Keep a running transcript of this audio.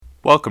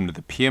Welcome to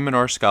the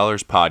PM&R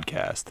Scholars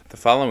Podcast. The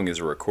following is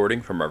a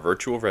recording from our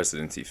virtual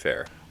residency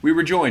fair. We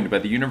were joined by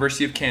the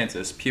University of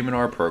Kansas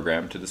PM&R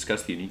program to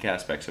discuss the unique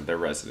aspects of their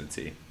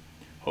residency.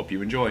 Hope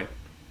you enjoy.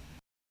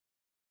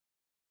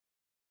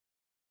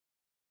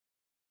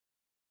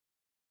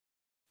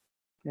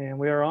 And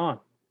we are on.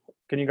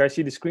 Can you guys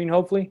see the screen,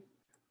 hopefully?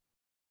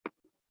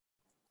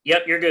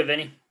 Yep, you're good,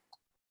 Vinny.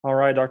 All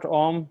right, Dr.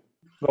 Alm,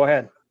 go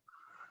ahead.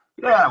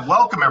 Yeah,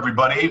 welcome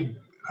everybody.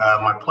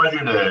 My pleasure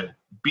to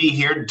be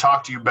here to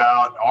talk to you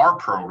about our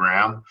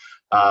program.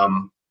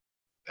 I'm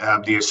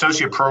the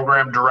Associate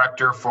Program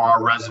Director for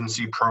our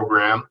residency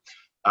program.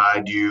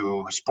 I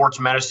do sports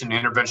medicine,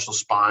 interventional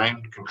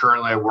spine.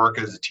 Concurrently, I work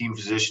as a team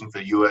physician for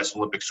the U.S.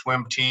 Olympic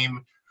swim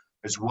team,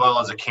 as well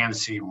as the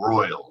Kansas City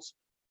Royals.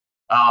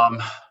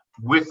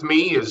 With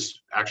me is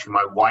actually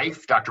my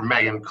wife, Dr.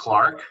 Megan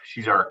Clark.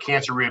 She's our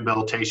Cancer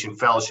Rehabilitation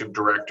Fellowship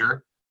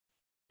Director.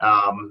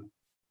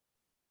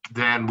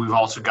 Then we've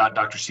also got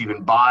Dr.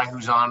 Stephen Bai,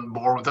 who's on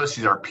board with us.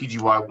 He's our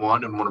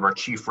PGY1 and one of our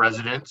chief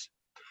residents.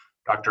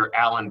 Dr.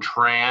 Alan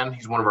Tran,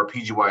 he's one of our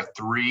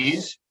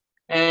PGY3s.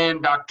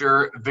 And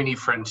Dr. Vinny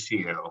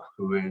Francio,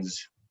 who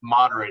is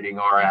moderating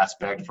our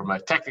aspect from a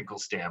technical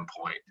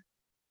standpoint.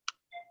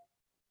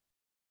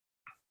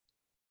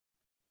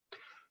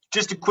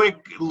 Just a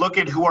quick look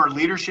at who our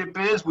leadership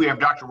is. We have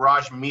Dr.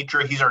 Raj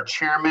Mitra, he's our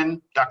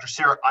chairman. Dr.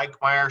 Sarah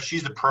Eichmeyer,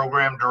 she's the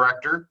program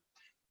director.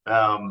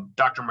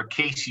 Dr.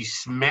 McCasey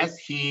Smith,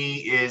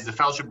 he is the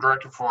fellowship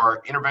director for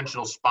our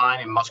Interventional Spine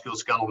and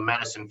Musculoskeletal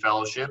Medicine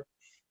Fellowship.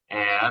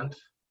 And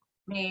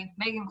me,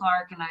 Megan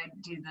Clark, and I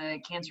do the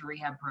cancer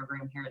rehab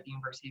program here at the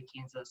University of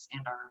Kansas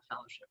and our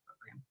fellowship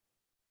program.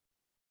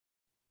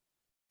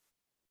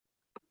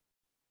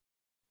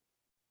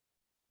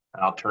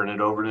 I'll turn it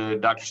over to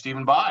Dr.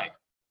 Stephen Bai.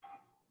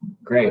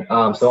 Great.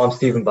 So I'm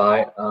Stephen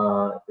Bai.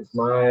 Is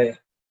my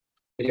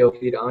video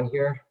feed on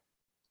here?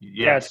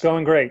 Yes. Yeah, it's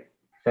going great.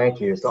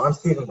 Thank you. So I'm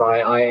Stephen Bai.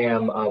 I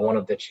am one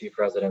of the chief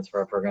residents for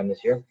our program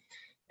this year.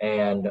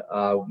 And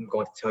I'm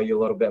going to tell you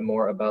a little bit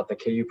more about the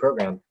KU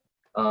program.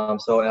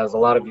 So as a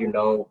lot of you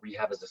know,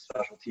 rehab as a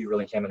specialty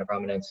really came into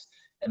prominence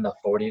in the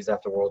 40s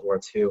after World War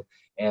II.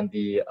 And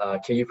the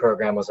KU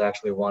program was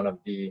actually one of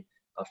the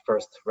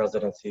first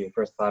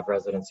 5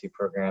 residency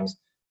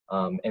programs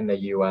in the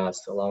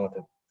US, along with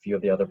a few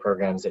of the other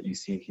programs that you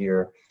see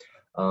here.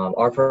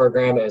 Our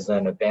program is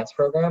an advanced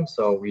program,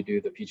 so we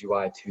do the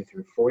PGY 2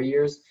 through 4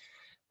 years.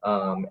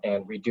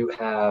 And we do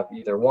have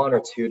either 1 or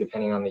 2,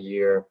 depending on the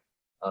year,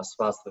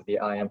 spots that the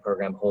IM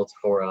program holds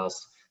for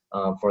us,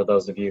 for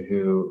those of you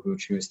who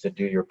choose to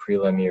do your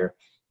prelim year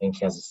in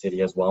Kansas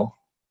City as well.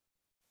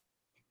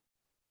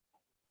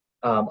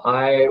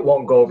 I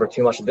won't go over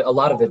too much. A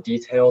lot of the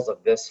details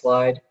of this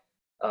slide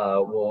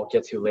we'll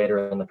get to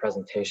later in the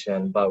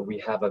presentation, but we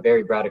have a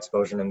very broad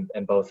exposure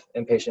in both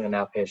inpatient and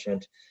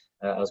outpatient,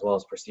 as well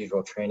as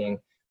procedural training.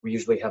 We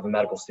usually have a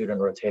medical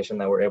student rotation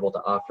that we're able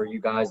to offer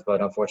you guys,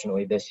 but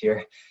unfortunately this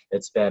year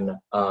it's been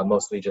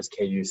mostly just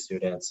KU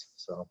students.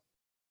 So,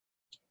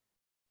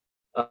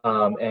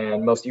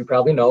 and most of you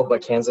probably know,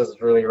 but Kansas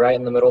is really right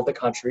in the middle of the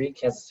country.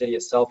 Kansas City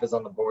itself is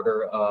on the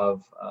border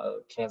of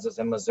Kansas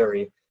and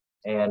Missouri,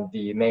 and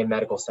the main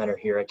medical center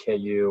here at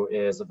KU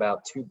is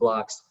about 2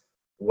 blocks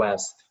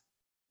west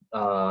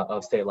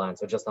of state line,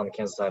 so just on the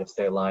Kansas side of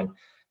state line.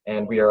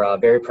 And we are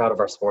very proud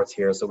of our sports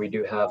here. So we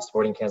do have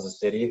Sporting Kansas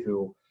City,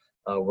 who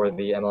were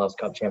the MLS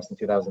Cup champs in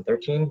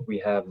 2013. We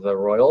have the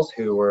Royals,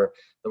 who were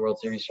the World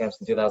Series champs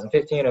in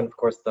 2015, and of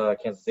course the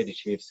Kansas City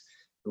Chiefs,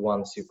 who won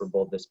the Super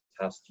Bowl this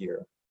past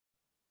year.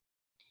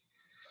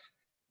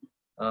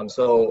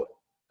 So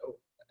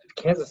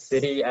Kansas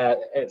City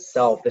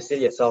itself, the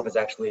city itself is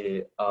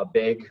actually a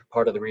big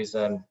part of the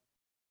reason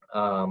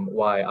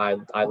why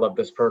I love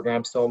this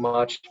program so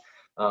much.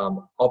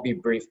 I'll be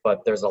brief,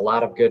 but there's a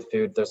lot of good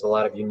food. There's a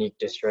lot of unique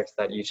districts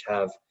that each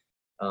have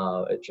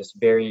just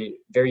very,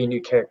 very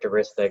unique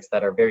characteristics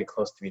that are very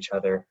close to each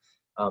other.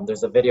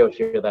 There's a video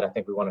here that I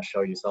think we want to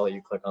show you, so I'll let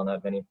you click on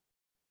that, Vinny.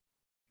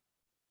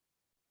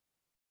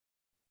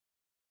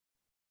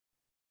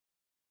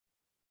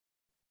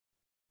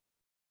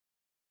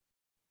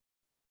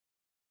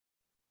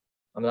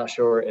 I'm not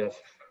sure if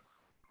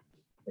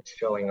it's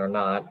showing or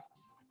not.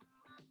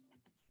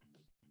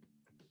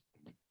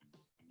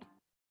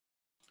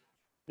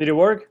 Did it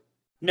work?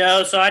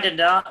 No, so I did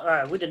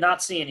not. We did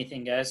not see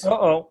anything, guys.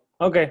 Uh-oh.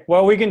 Okay.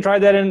 Well, we can try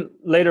that in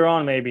later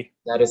on, maybe.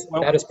 That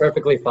is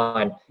perfectly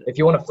fine. If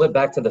you want to flip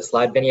back to the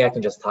slide, Vinny, I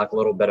can just talk a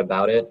little bit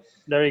about it.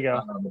 There you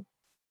go.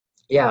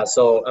 Yeah,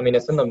 so I mean,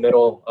 it's in the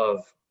middle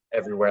of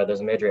everywhere.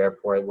 There's a major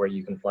airport where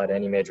you can fly to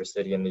any major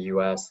city in the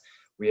U.S.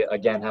 We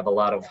again have a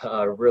lot of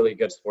really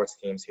good sports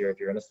teams here if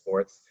you're into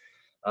sports,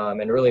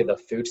 and really the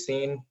food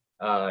scene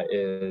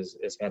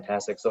is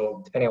fantastic.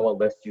 So depending on what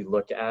list you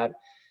look at,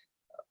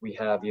 we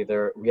have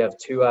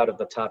 2 out of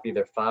the top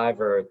either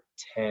 5 or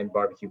 10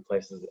 barbecue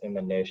places in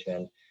the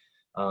nation.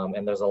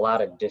 And there's a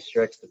lot of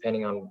districts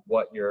depending on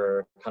what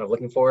you're kind of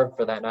looking for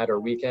that night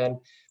or weekend.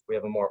 We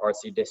have a more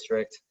artsy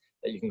district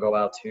that you can go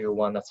out to,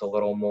 one that's a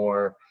little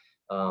more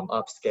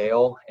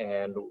upscale,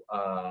 and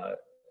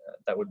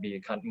that would be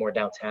kind of more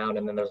downtown.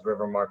 And then there's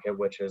River Market,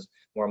 which is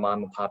more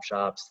mom and pop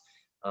shops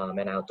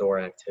and outdoor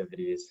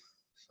activities.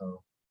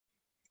 So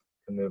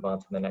we can move on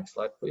to the next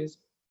slide, please.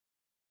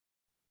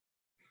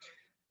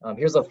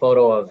 Here's a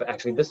photo of,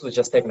 actually, this was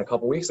just taken a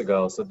couple weeks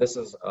ago. So this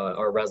is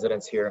our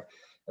residents here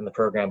in the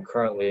program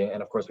currently.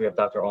 And of course, we have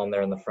Dr. Alm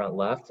there in the front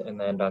left, and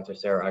then Dr.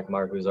 Sarah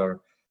Eichmar, who's our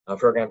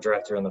program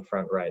director in the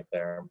front right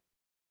there.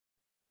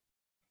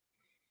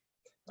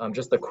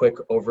 Just a quick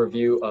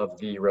overview of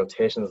the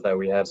rotations that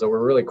we have. So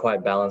we're really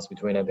quite balanced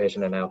between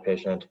inpatient and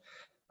outpatient.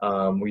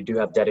 We do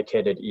have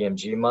dedicated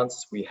EMG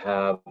months. We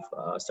have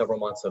several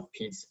months of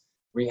PEDS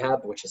rehab,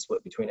 which is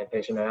split between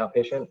inpatient and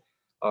outpatient.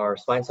 Our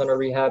spine center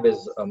rehab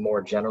is a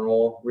more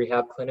general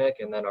rehab clinic,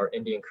 and then our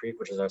Indian Creek,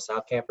 which is our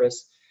South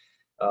Campus.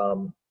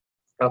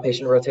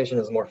 Outpatient rotation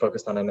is more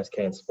focused on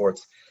MSK and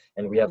sports,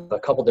 and we have a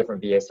couple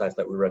different VA sites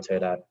that we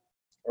rotate at.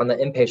 On the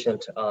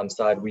inpatient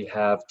side, we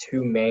have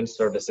two main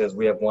services.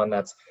 We have one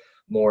that's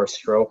more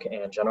stroke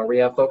and general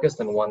rehab focused,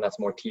 and one that's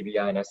more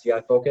TBI and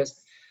SCI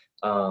focused.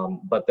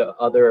 But the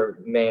other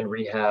main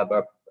rehab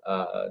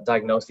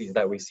diagnoses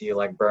that we see,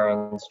 like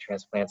burns,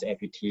 transplants,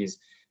 amputees,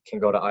 can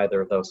go to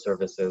either of those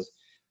services.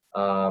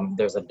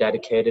 There's a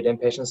dedicated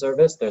inpatient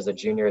service. There's a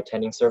junior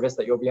attending service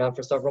that you'll be on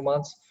for several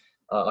months,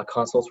 a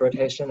consults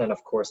rotation, and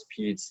of course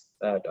PEDS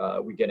that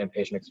we get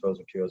inpatient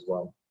exposure to as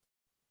well.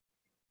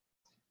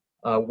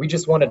 We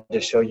just wanted to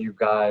show you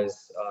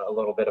guys a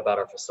little bit about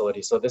our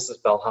facility. So this is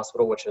Bell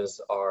Hospital, which is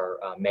our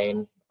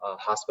main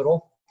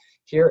hospital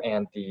here,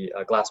 and the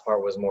glass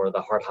part was more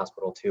the heart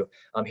hospital too.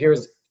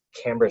 Here's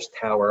Cambridge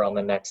Tower on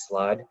the next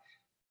slide,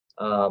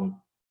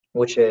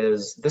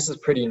 this is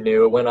pretty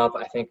new. It went up,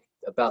 I think,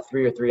 about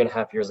 3 or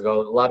 3.5 years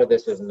ago. A lot of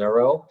this is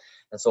neuro,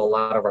 and so a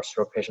lot of our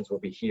stroke patients will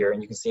be here.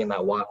 And you can see in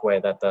that walkway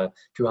that the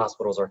two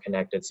hospitals are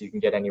connected, so you can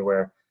get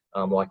anywhere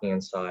walking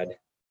inside.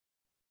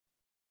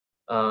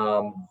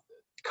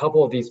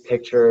 Couple of these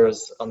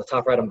pictures on the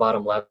top right and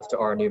bottom left are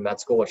our new med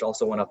school, which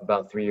also went up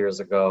about 3 years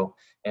ago.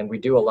 And we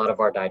do a lot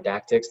of our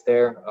didactics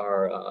there,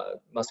 our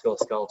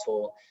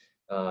musculoskeletal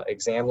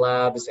exam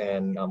labs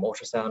and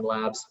ultrasound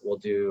labs we'll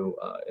do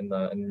in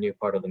the new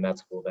part of the med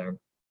school there.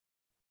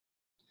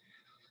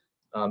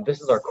 This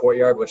is our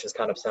courtyard, which is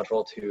kind of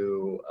central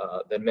to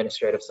the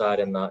administrative side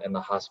in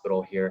the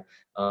hospital here.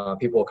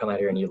 People will come out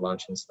here and eat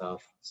lunch and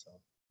stuff. So.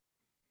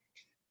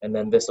 And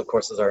then this, of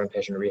course, is our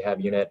inpatient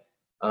rehab unit.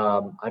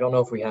 I don't know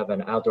if we have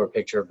an outdoor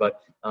picture,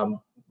 but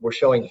we're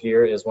showing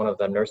here is one of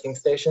the nursing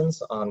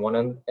stations on one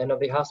end of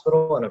the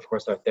hospital, and of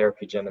course our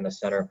therapy gym in the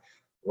center,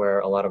 where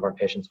a lot of our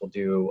patients will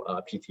do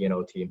PT and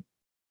OT.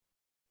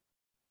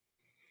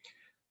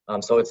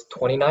 So it's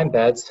 29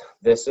 beds.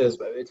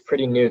 It's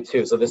pretty new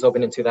too. So this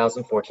opened in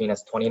 2014.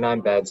 It's 29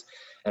 beds,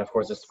 and of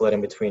course it's split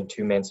in between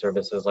two main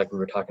services like we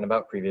were talking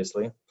about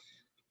previously.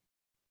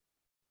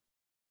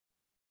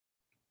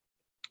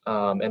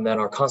 And then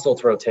our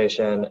consults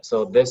rotation.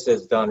 So this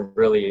is done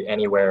really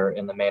anywhere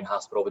in the main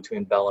hospital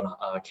between Bell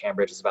and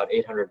Cambridge. It's about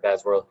 800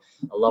 beds. We're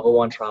a level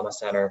 1 trauma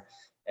center,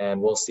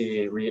 and we'll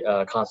see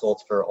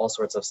consults for all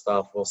sorts of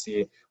stuff. We'll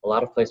see a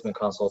lot of placement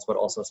consults, but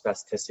also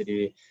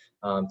spasticity,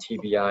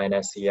 TBI and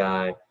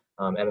SCI,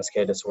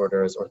 MSK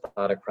disorders,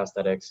 orthotic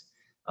prosthetics,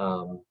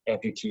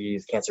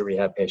 amputees, cancer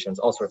rehab patients,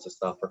 all sorts of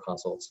stuff for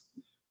consults.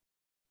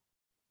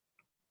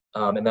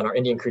 And then our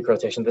Indian Creek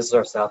rotation, this is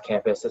our South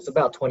Campus. It's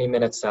about 20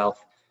 minutes south.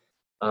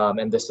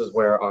 And this is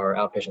where our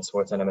outpatient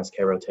sports and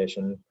MSK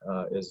rotation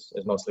is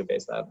mostly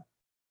based at.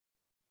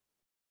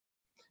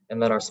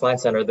 And then our spine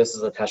center, this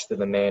is attached to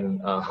the main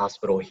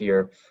hospital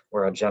here,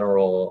 where a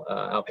general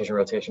outpatient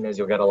rotation is.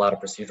 You'll get a lot of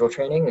procedural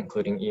training,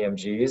 including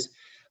EMGs,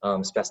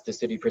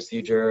 spasticity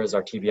procedures,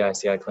 our TBI,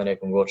 CI clinic,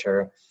 and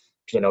wheelchair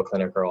P&O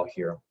clinic are all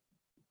here.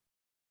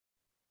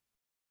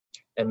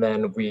 And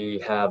then we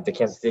have the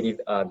Kansas City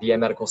VA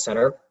Medical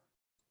Center,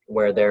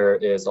 where there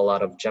is a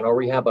lot of general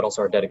rehab, but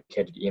also our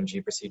dedicated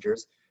EMG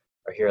procedures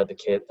are here at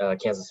the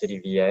Kansas City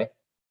VA.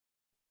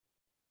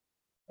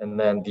 And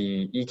then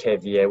the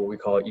EKVA, what we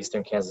call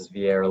Eastern Kansas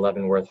VA or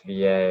Leavenworth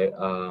VA,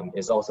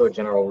 is also a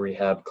general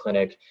rehab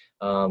clinic.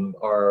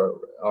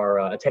 Our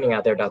attending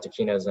out there, Dr.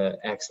 Kina, is an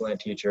excellent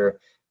teacher.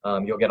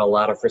 You'll get a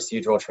lot of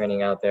procedural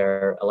training out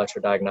there,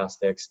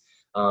 electrodiagnostics,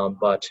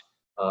 but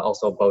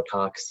also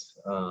Botox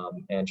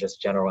and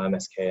just general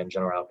MSK and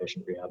general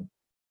outpatient rehab.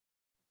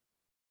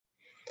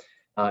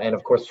 And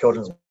of course,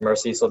 Children's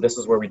Mercy. So this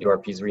is where we do our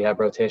PEDS rehab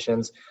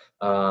rotations.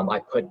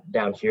 I put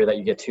down here that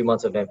you get 2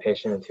 months of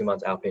inpatient and 2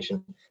 months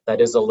outpatient. That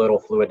is a little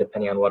fluid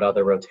depending on what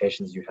other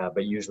rotations you have,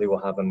 but usually we'll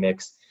have a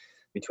mix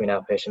between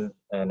outpatient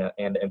and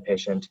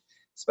inpatient.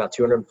 It's about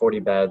 240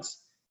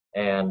 beds,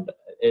 and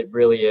it's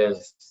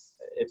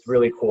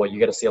really cool. You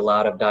get to see a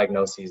lot of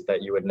diagnoses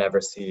that you would never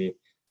see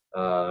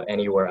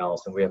anywhere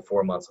else, and we have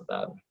 4 months of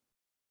that.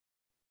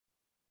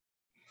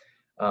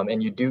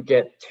 And you do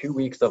get 2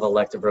 weeks of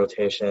elective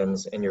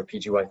rotations in your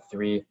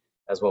PGY3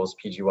 as well as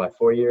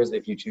PGY4 years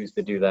if you choose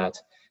to do that.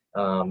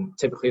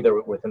 Typically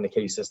they're within the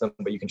KU system,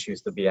 but you can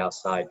choose to be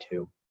outside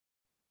too.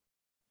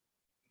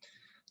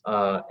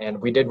 And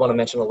we did want to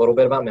mention a little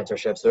bit about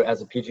mentorship. So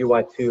as a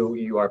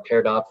PGY2, you are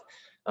paired up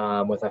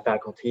with a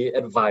faculty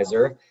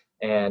advisor.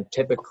 And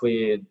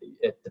typically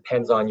it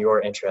depends on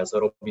your interest. So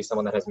it'll be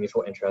someone that has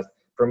mutual interest.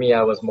 For me,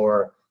 I was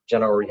more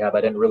general rehab.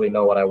 I didn't really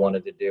know what I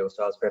wanted to do.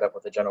 So I was paired up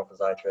with a general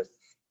physiatrist.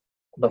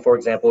 But for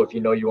example, if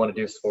you know you want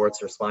to do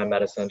sports or spine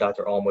medicine,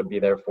 Dr. Alm would be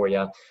there for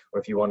you. Or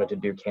if you wanted to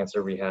do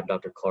cancer rehab,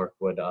 Dr. Clark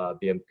would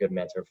be a good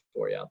mentor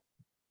for you.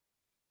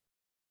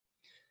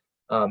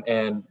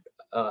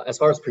 As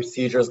far as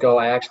procedures go,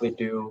 I actually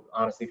do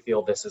honestly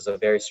feel this is a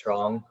very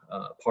strong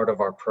part of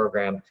our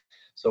program.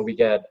 So we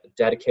get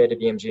dedicated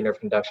EMG nerve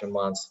conduction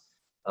months,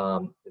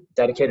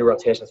 dedicated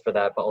rotations for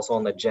that, but also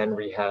on the gen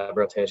rehab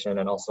rotation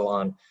and also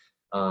on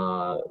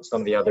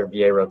some of the other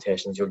VA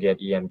rotations, you'll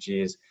get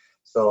EMGs.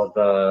 So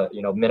the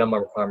minimum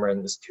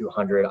requirement is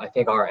 200. I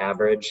think our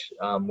average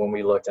when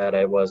we looked at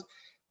it was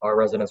our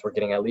residents were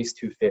getting at least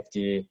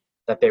 250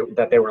 that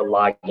they were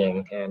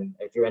logging. And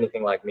if you're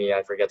anything like me,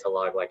 I forget to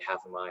log like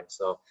half of mine.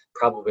 So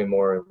probably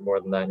more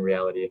than that in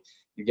reality.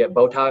 You get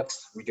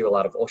Botox. We do a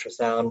lot of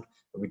ultrasound.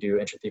 We do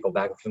intrathecal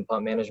vacuum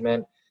pump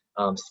management.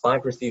 Spine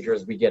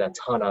procedures, we get a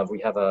ton of.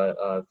 We have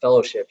a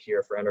fellowship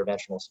here for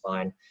interventional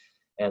spine.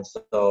 And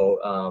so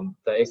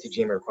the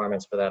ACGM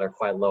requirements for that are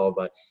quite low.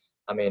 But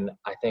I mean,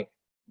 I think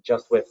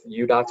just with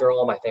you, Dr.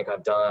 Olm, I think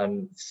I've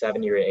done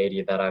 70 or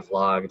 80 that I've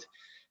logged.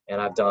 And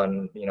I've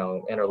done,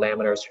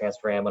 interlaminars,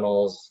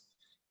 transforaminals,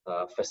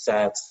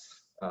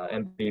 facets,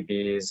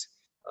 MBBs,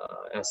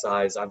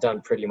 SIs. I've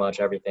done pretty much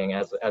everything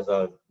as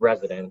a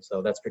resident,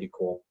 so that's pretty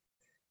cool.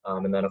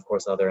 And then, of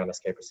course, other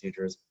MSK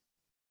procedures.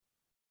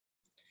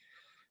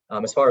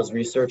 As far as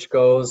research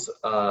goes,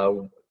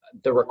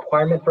 the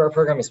requirement for our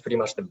program is pretty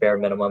much the bare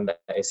minimum that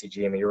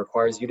ACGME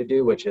requires you to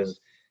do, which is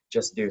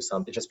just do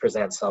something, just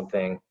present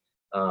something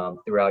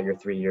throughout your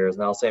 3 years.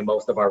 And I'll say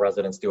most of our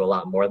residents do a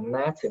lot more than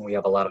that, and we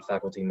have a lot of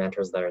faculty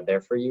mentors that are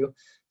there for you,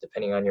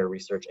 depending on your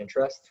research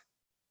interest.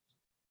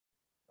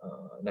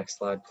 Next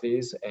slide,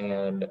 please.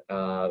 And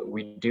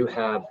we do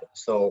have,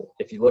 so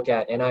if you look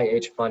at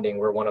NIH funding,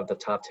 we're one of the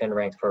top 10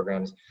 ranked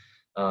programs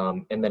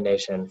in the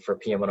nation for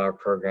PM&R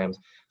programs.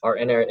 Our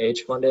NIH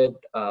funded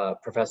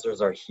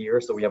professors are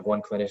here. So we have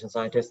 1 clinician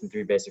scientist and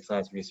 3 basic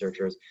science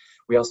researchers.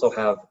 We also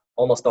have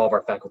almost all of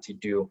our faculty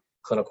do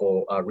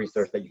clinical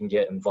research that you can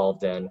get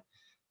involved in,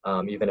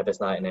 even if it's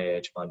not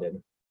NIH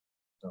funded.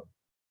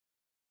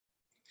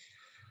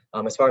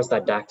 As far as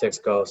didactics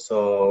go,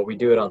 so we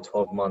do it on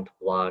 12-month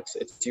blocks.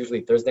 It's usually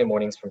Thursday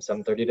mornings from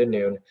 7:30 to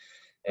noon.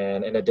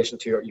 And in addition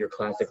to your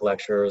classic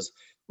lectures,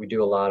 we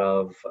do a lot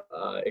of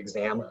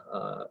exam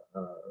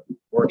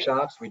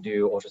workshops. We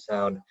do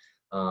ultrasound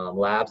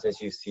labs,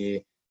 as you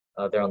see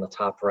there on the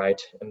top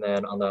right. And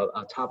then on the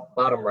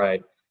bottom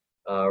right,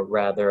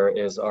 rather,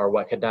 is our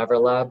wet cadaver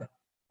lab.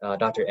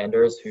 Dr.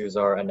 Enders, who's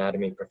our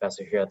anatomy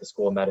professor here at the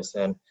School of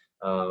Medicine,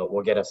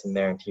 will get us in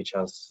there and teach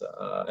us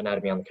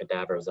anatomy on the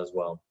cadavers as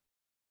well.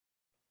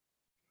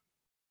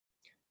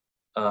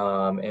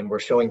 And we're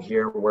showing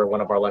here where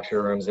one of our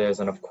lecture rooms is.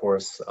 And of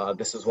course,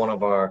 this is one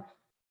of our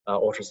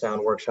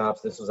ultrasound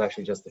workshops. This was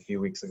actually just a few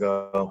weeks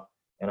ago.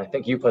 And I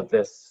think you put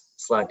this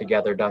slide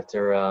together,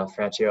 Dr.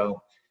 Francio.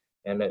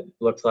 And it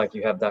looks like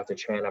you have Dr.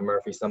 Tran and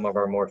Murphy, some of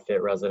our more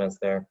fit residents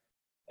there,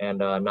 and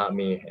not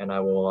me. And I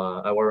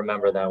will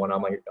remember that when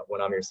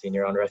I'm your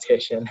senior on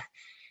rotation.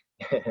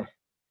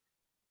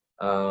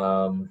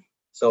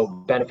 So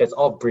benefits,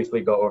 I'll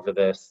briefly go over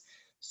this.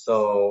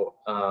 So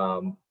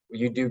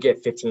you do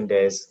get 15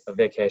 days of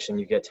vacation.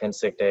 You get 10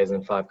 sick days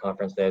and 5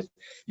 conference days.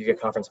 You get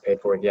conference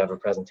paid for if you have a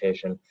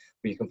presentation.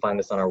 But you can find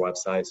this on our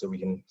website, so we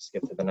can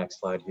skip to the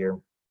next slide here.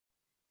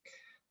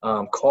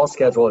 Call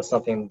schedule is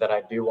something that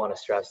I do want to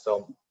stress.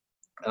 So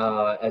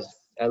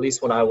at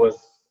least when I was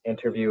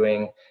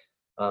interviewing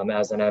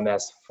as an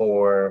MS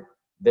for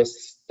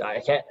this,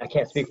 I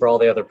can't speak for all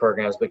the other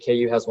programs, but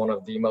KU has one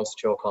of the most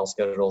chill call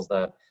schedules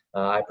that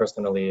I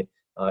personally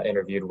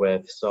interviewed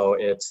with. So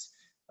it's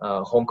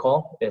home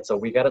call. It's a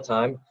week at a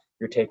time.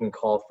 You're taking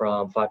call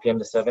from 5 p.m.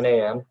 to 7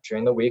 a.m.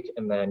 during the week,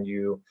 and then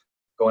you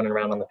go in and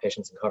around on the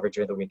patients and cover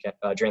during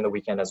the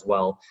weekend as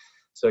well.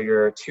 So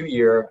your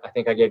 2-year, I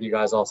think I gave you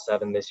guys all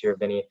 7 this year,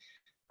 Vinny.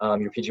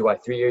 Your PGY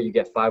 3-year, you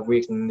get 5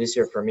 weeks, and this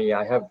year for me,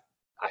 I have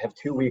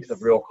 2 weeks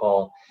of real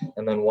call,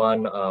 and then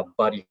 1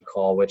 buddy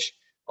call, which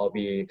I'll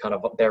be kind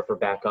of there for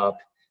backup,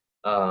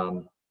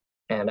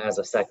 and as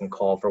a second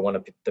call for one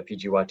of the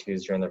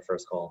PGY2s during their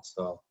first call.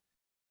 So,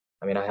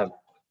 I mean, I have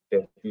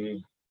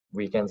 50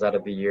 weekends out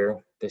of the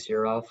year this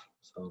year off.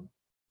 So,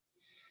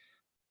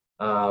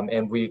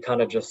 and we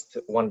kind of just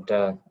wanted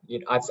to,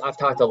 I've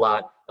talked a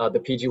lot. The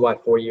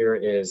PGY 4-year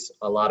is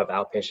a lot of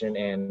outpatient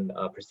and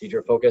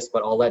procedure focused,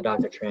 but I'll let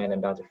Dr. Tran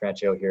and Dr.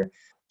 Francio here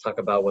talk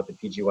about what the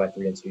PGY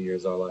 3 and 2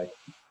 years are like.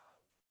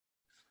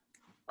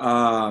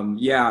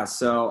 Yeah,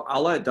 so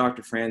I'll let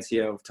Dr.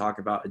 Francio talk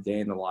about a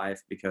day in the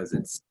life because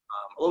it's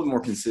a little more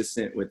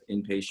consistent with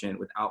inpatient.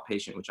 With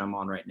outpatient, which I'm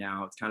on right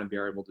now, it's kind of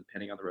variable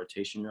depending on the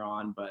rotation you're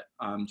on, but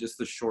just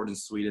the short and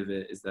sweet of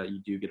it is that you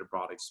do get a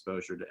broad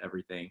exposure to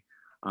everything.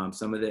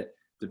 Some of it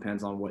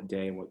depends on what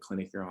day and what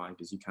clinic you're on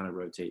because you kind of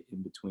rotate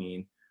in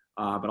between.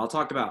 But I'll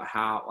talk about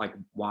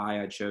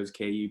why I chose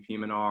KU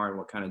PM&R and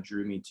what kind of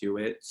drew me to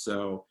it.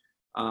 So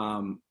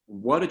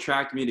what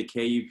attracted me to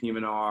KU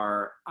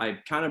PM&R, I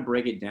kind of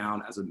break it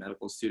down as a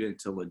medical student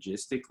to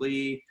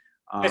logistically.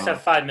 You guys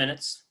have 5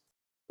 minutes.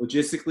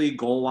 Logistically,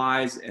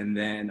 goal-wise, and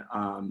then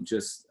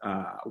just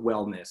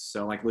wellness.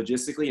 So like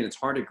logistically, and it's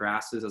hard to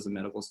grasp this as a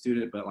medical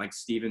student, but like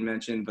Steven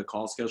mentioned, the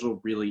call schedule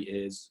really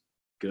is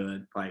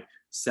good. Like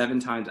 7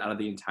 times out of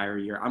the entire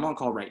year, I'm on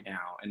call right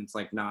now, and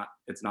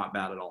it's not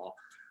bad at all.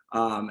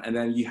 And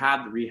then you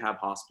have the rehab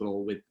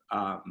hospital with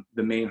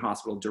the main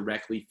hospital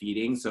directly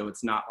feeding. So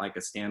it's not like a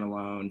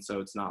standalone.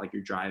 So it's not like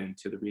you're driving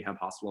to the rehab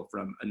hospital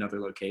from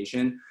another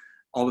location.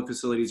 All the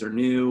facilities are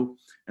new.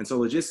 And so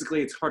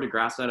logistically, it's hard to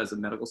grasp that as a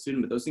medical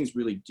student, but those things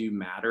really do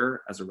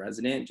matter as a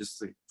resident,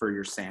 just for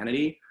your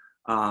sanity.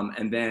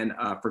 And then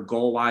for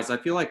goal-wise, I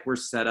feel like we're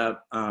set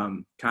up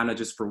kind of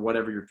just for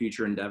whatever your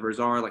future endeavors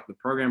are. Like the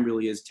program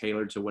really is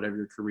tailored to whatever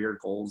your career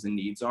goals and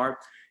needs are.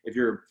 If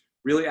you're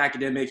really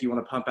academic, you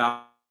want to pump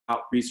out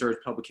research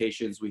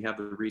publications, we have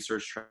the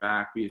research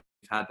track. We've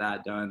had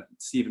that done.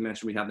 Steven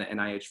mentioned we have the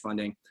NIH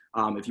funding.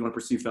 If you want to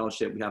pursue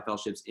fellowship, we have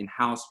fellowships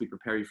in-house. We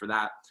prepare you for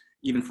that.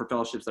 Even for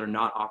fellowships that are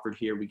not offered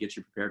here, we get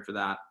you prepared for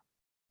that.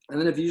 And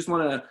then if you just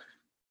want to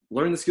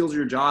learn the skills of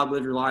your job,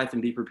 live your life,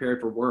 and be prepared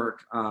for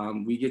work,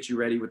 we get you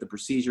ready with the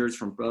procedures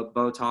from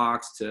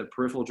Botox to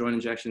peripheral joint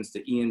injections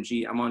to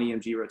EMG. I'm on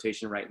EMG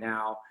rotation right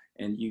now,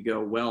 and you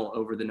go well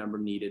over the number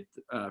needed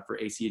for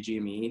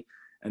ACGME.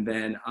 And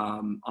then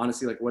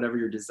honestly, like whatever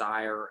your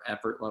desire or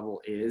effort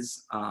level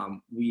is,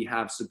 we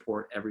have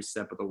support every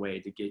step of the way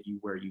to get you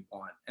where you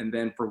want. And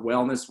then for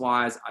wellness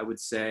wise, I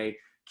would say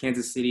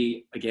Kansas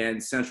City, again,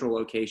 central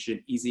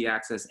location, easy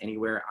access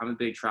anywhere. I'm a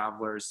big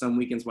traveler. Some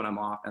weekends when I'm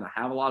off, and I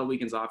have a lot of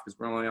weekends off because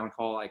we're only on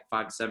call like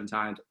 5 to 7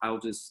 times.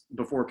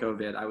 Before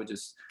COVID, I would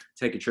just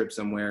take a trip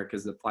somewhere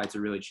because the flights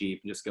are really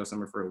cheap and just go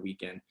somewhere for a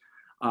weekend.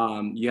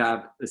 You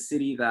have a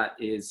city that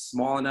is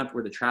small enough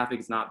where the traffic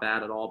is not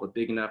bad at all, but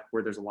big enough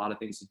where there's a lot of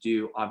things to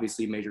do.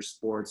 Obviously, major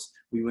sports.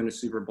 We win a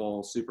Super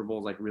Bowl. Super Bowl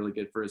is like really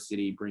good for a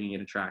city, bringing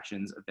in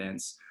attractions,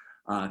 events,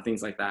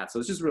 things like that. So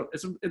it's just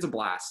it's a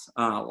blast.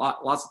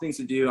 Lots of things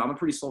to do. I'm a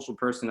pretty social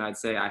person. I'd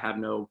say I have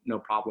no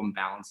problem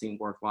balancing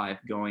work life,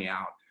 going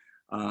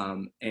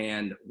out,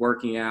 and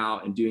working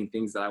out and doing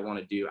things that I want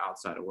to do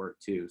outside of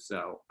work too.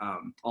 So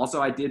also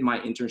I did my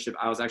internship.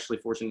 I was actually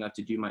fortunate enough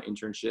to do my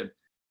internship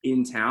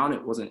in town.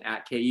 It wasn't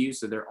at KU,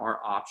 so there are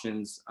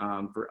options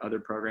for other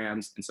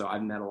programs. And so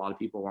I've met a lot of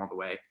people along the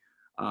way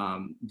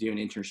doing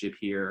an internship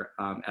here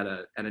at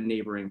a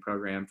neighboring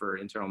program for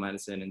internal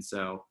medicine. And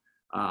so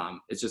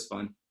it's just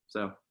fun.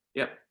 So,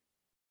 yep.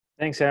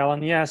 Thanks,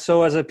 Alan. Yeah,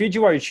 so as a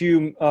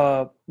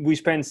PGYHU, we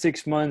spent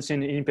 6 months in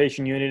the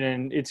inpatient unit,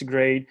 and it's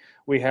great.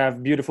 We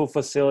have beautiful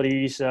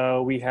facilities.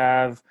 We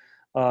have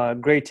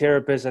great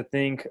therapists. I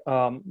think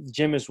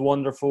gym is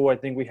wonderful. I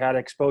think we had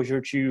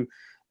exposure to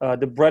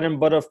the bread and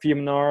butter of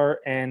PM&R,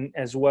 and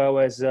as well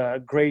as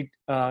great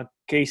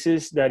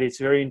cases that it's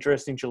very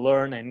interesting to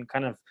learn and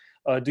kind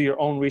of do your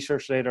own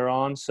research later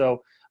on.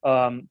 So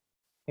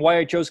why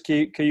I chose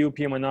KU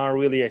PM&R,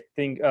 really, I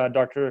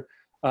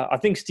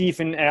think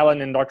Stephen,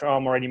 Alan, and Dr.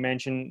 Alm already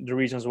mentioned the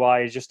reasons why.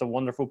 It's just a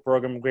wonderful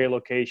program, great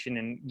location,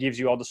 and gives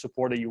you all the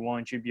support that you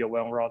want to be a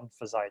well-rounded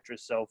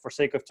physiatrist. So for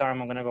sake of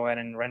time, I'm going to go ahead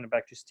and run it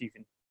back to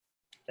Stephen.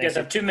 You guys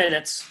have 2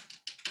 minutes.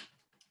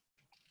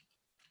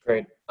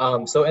 Great.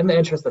 So in the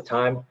interest of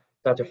time,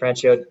 Dr.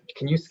 Francio,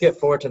 can you skip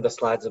forward to the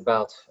slides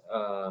about,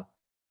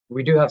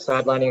 we do have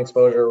sidelining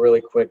exposure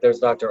really quick. There's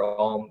Dr.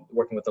 Alm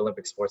working with the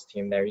Olympic sports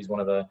team there. He's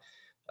one of the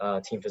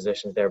team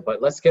physicians there.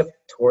 But let's skip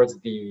towards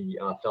the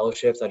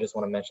fellowships. I just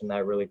want to mention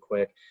that really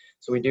quick.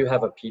 So we do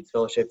have a PEDS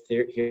fellowship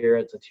here.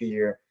 It's a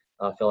 2-year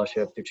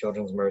fellowship through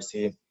Children's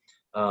Mercy.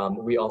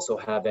 We also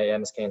have a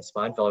MSK and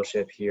Spine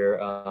fellowship here.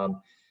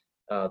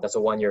 That's a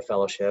 1-year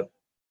fellowship.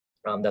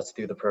 That's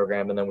through the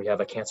program. And then we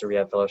have a cancer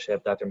rehab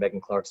fellowship. Dr.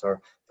 Megan Clark's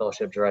our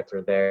fellowship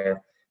director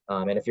there.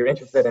 And if you're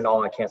interested in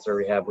all on cancer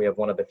rehab, we have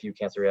one of the few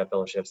cancer rehab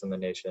fellowships in the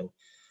nation.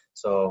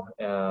 So,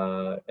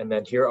 and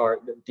then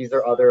these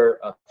are other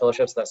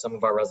fellowships that some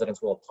of our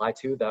residents will apply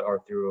to that are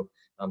through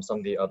some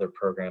of the other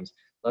programs.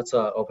 Let's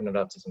open it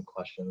up to some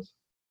questions.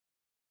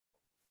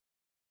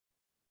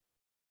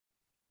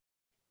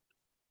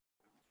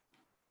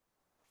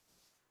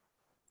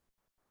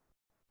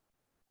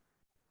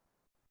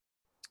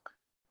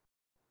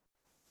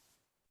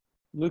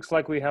 Looks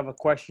like we have a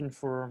question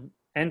for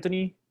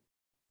Anthony.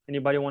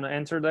 Anybody want to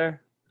answer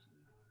there?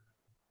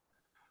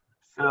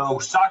 So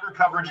soccer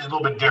coverage is a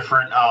little bit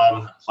different.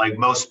 Like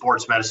most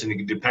sports medicine,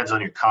 it depends on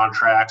your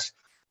contracts.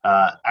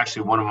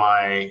 Actually, one of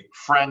my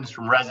friends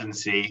from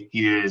residency,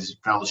 he is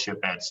fellowship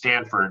at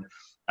Stanford.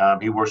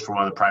 He works for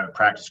one of the private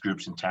practice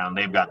groups in town.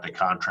 They've got the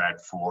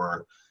contract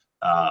for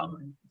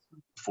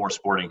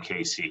Sporting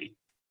KC.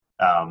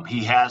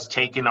 He has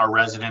taken our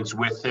residents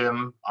with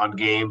him on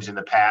games in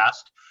the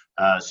past.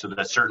 So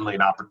that's certainly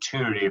an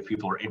opportunity if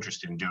people are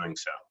interested in doing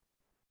so.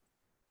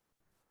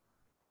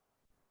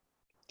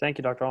 Thank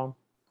you, Dr. Alm.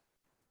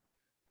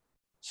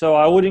 So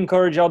I would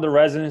encourage all the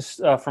residents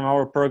from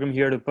our program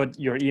here to put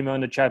your email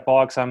in the chat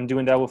box. I'm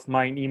doing that with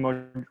my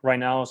email right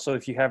now. So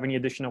if you have any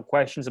additional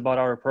questions about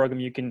our program,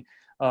 you can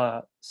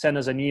send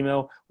us an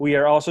email. We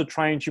are also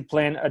trying to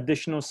plan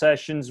additional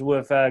sessions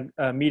with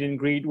meet and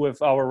greet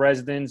with our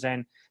residents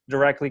and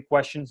directly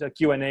questions,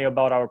 Q&A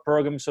about our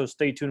program. So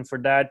stay tuned for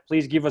that.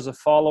 Please give us a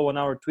follow on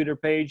our Twitter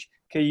page,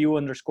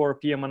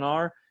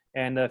 KU_PMNR.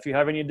 And if you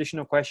have any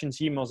additional questions,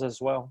 emails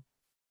as well.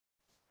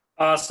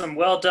 Awesome.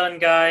 Well done,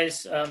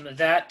 guys.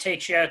 That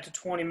takes you out to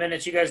 20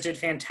 minutes. You guys did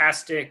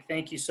fantastic.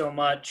 Thank you so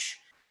much.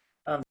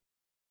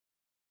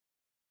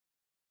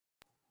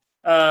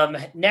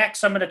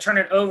 Next, I'm going to turn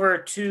it over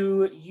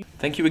to you.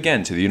 Thank you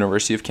again to the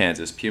University of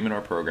Kansas PM&R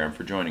program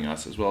for joining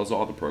us, as well as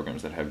all the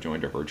programs that have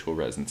joined our virtual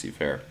residency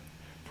fair.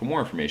 For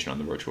more information on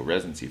the virtual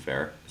residency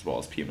fair, as well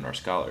as PM&R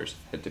scholars,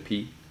 head to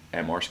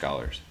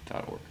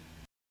pmrscholars.org.